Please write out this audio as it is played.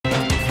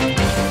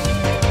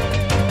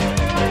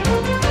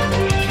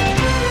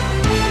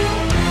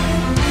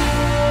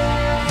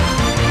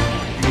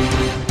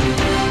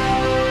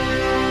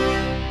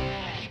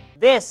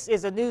This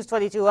is a News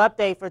 22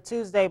 update for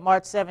Tuesday,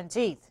 March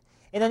 17th.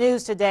 In the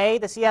news today,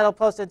 the Seattle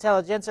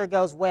Post-Intelligencer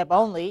goes web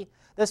only.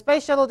 The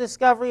Space Shuttle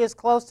Discovery is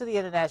close to the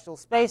International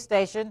Space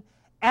Station.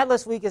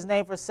 Atlas Week is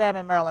named for Sam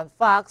and Marilyn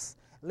Fox.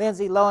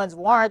 Lindsay Lohan's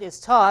warrant is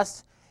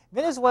tossed.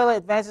 Venezuela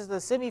advances to the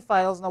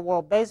semifinals in the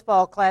World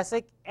Baseball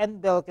Classic,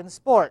 and Billiken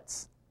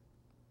Sports.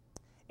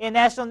 In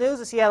national news,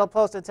 the Seattle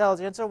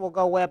Post-Intelligencer will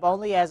go web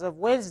only as of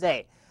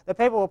Wednesday. The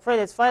paper will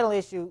print its final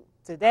issue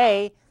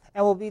today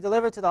and will be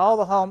delivered to all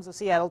the homes of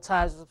Seattle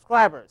Times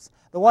subscribers.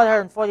 The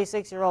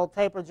 146-year-old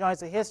paper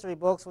joins the history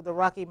books with the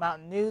Rocky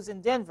Mountain News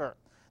in Denver.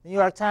 The New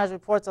York Times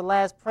reports the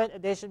last print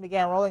edition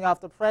began rolling off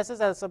the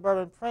presses at a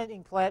suburban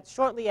printing plant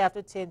shortly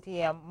after 10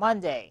 p.m.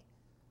 Monday.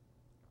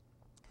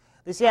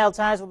 The Seattle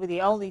Times will be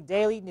the only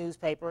daily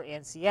newspaper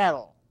in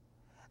Seattle.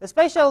 The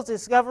Space Shuttle's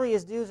Discovery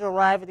is due to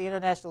arrive at the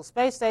International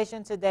Space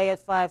Station today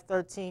at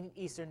 5:13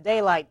 Eastern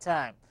Daylight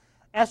Time.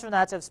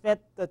 Astronauts have spent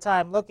the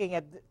time looking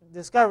at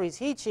Discovery's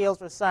heat shields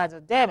for signs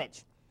of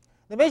damage.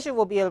 The mission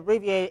will be an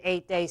abbreviated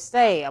 8-day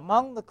stay.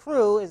 Among the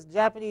crew is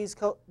Japan's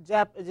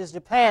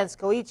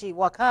Koichi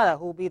Wakata,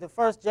 who will be the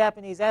first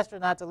Japanese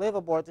astronaut to live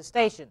aboard the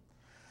station.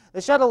 The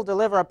shuttle will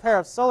deliver a pair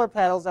of solar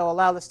panels that will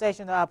allow the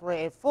station to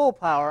operate at full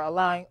power,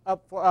 allowing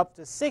up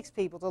to 6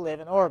 people to live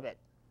in orbit.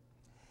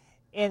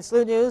 In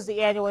SLU news,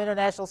 the annual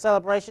international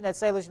celebration at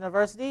St. Louis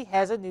University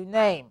has a new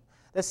name.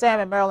 The Sam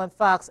and Marilyn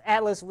Fox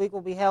Atlas Week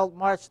will be held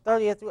March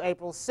 30th through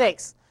April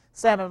 6th.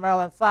 Sam and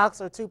Marilyn Fox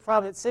are two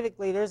prominent civic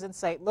leaders in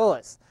St.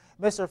 Louis.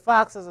 Mr.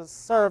 Fox has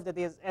served as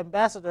the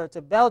ambassador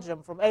to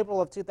Belgium from April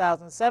of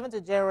 2007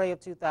 to January of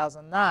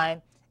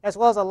 2009, as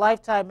well as a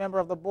lifetime member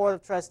of the Board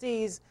of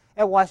Trustees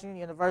at Washington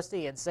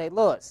University in St.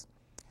 Louis.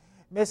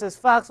 Mrs.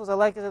 Fox was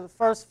elected as the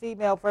first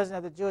female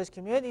president of the Jewish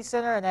Community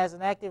Center and has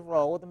an active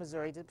role with the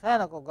Missouri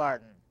Botanical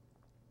Garden.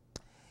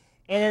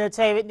 In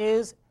entertainment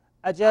news,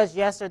 a judge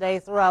yesterday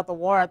threw out the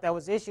warrant that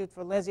was issued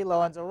for Lindsay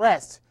Lohan's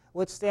arrest,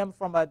 which stemmed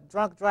from a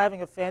drunk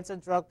driving offense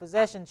and drug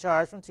possession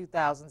charge from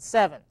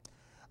 2007.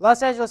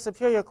 Los Angeles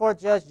Superior Court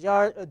Judge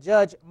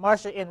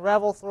Marsha N.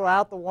 Revel threw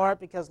out the warrant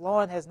because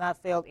Lohan has not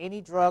failed any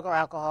drug or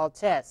alcohol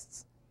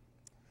tests.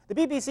 The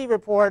BBC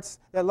reports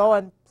that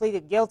Lohan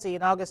pleaded guilty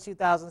in August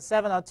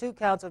 2007 on 2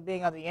 counts of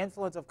being under the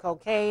influence of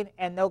cocaine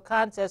and no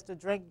contest to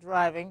drink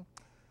driving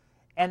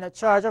and the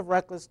charge of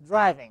reckless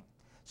driving.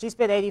 She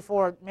spent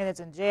 84 minutes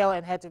in jail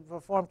and had to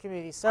perform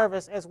community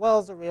service as well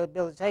as the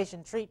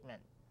rehabilitation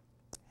treatment.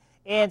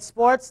 In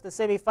sports, the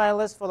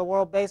semifinalist for the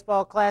World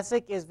Baseball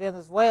Classic is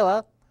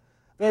Venezuela.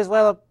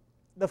 The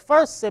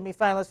first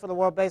semifinalist for the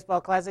World Baseball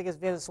Classic is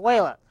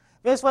Venezuela.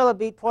 Venezuela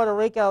beat Puerto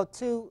Rico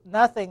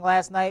 2-0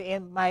 last night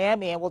in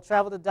Miami and will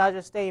travel to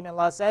Dodger Stadium in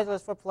Los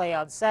Angeles for play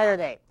on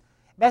Saturday.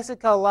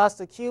 Mexico lost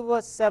to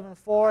Cuba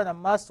 7-4 in a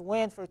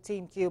must-win for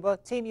Team Cuba.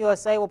 Team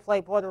USA will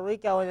play Puerto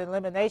Rico in an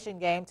elimination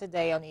game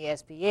today on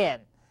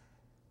ESPN.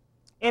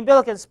 In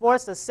Billiken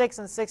Sports, the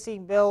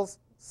 6-16 Bills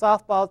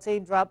softball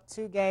team dropped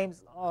 2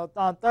 games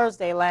on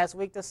Thursday last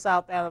week to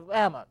South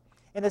Alabama.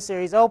 In the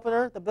series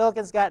opener, the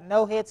Billikens got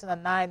no hits in a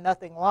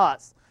 9-0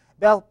 loss.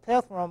 Bell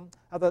Pilgrim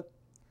of the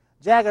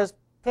Jaggers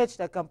pitched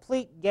a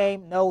complete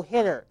game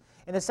no-hitter.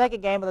 In the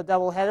second game of the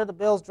doubleheader, the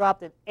Bills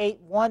dropped an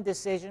 8-1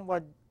 decision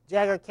where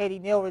Jagger Katie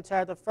Neal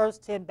retired the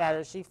first 10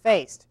 batters she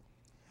faced.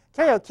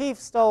 Kerry O'Keefe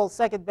stole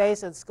second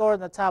base and scored in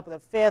the top of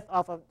the 5th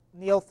off a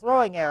Neal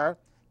throwing error.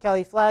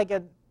 Kelly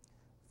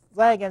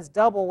Flanagan's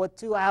double with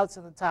 2 outs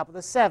in the top of the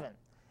 7th.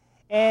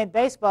 In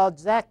baseball,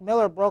 Zach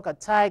Miller broke a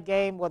tie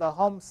game with a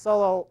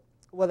solo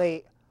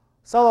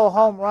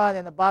home run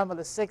in the bottom of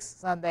the 6th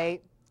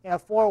Sunday in a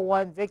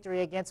 4-1 victory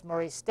against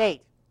Murray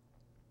State.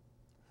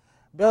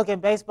 Billiken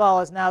baseball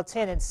is now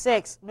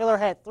 10-6. Miller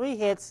had 3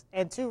 hits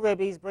and 2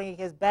 ribbies, bringing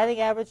his batting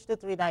average to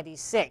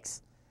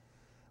 .396.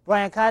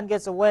 Brian Cotton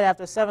gets a win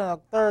after 7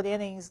 1/3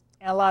 innings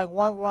and allowing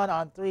 1 run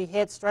on 3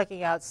 hits,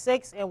 striking out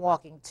 6 and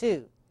walking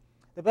 2.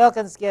 The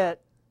Billikens'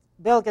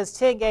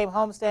 10-game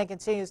homestand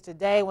continues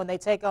today when they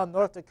take on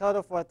North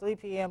Dakota for a 3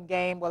 p.m.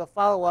 game with a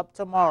follow-up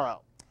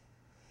tomorrow.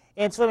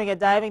 In swimming and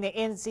diving, the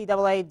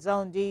NCAA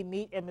Zone D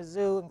meet in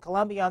Mizzou and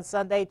Columbia on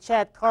Sunday.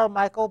 Chad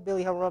Carmichael,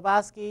 Billy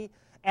Hrabowski,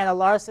 Anna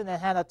Larson,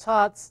 and Hannah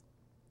Tots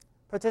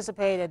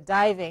participated in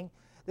diving.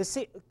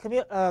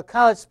 The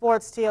college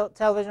sports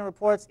television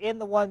reports in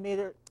the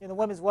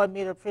women's 1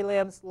 meter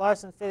prelims,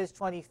 Larson finished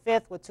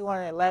 25th with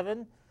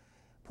 211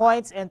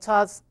 points, and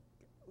Tots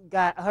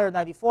got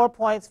 194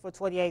 points for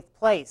 28th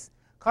place.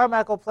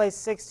 Carmichael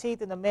placed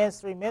 16th in the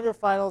men's 3-meter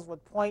finals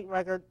with point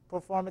record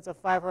performance of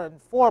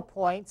 504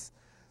 points.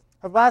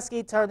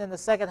 Hrabowski turned in the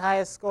second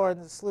highest score in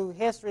the SLU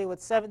history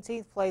with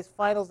 17th place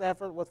finals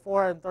effort with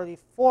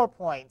 434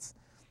 points.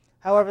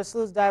 However,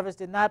 SLU's divers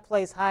did not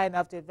place high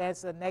enough to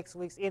advance to the next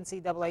week's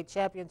NCAA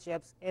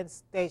championships in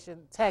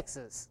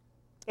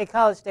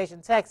College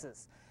Station,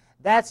 Texas.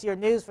 That's your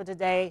news for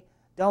today.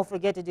 Don't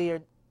forget to do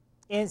your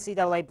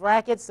NCAA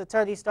brackets. The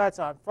tourney starts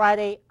on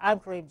Friday. I'm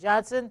Kareem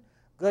Johnson.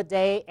 Good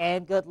day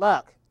and good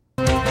luck.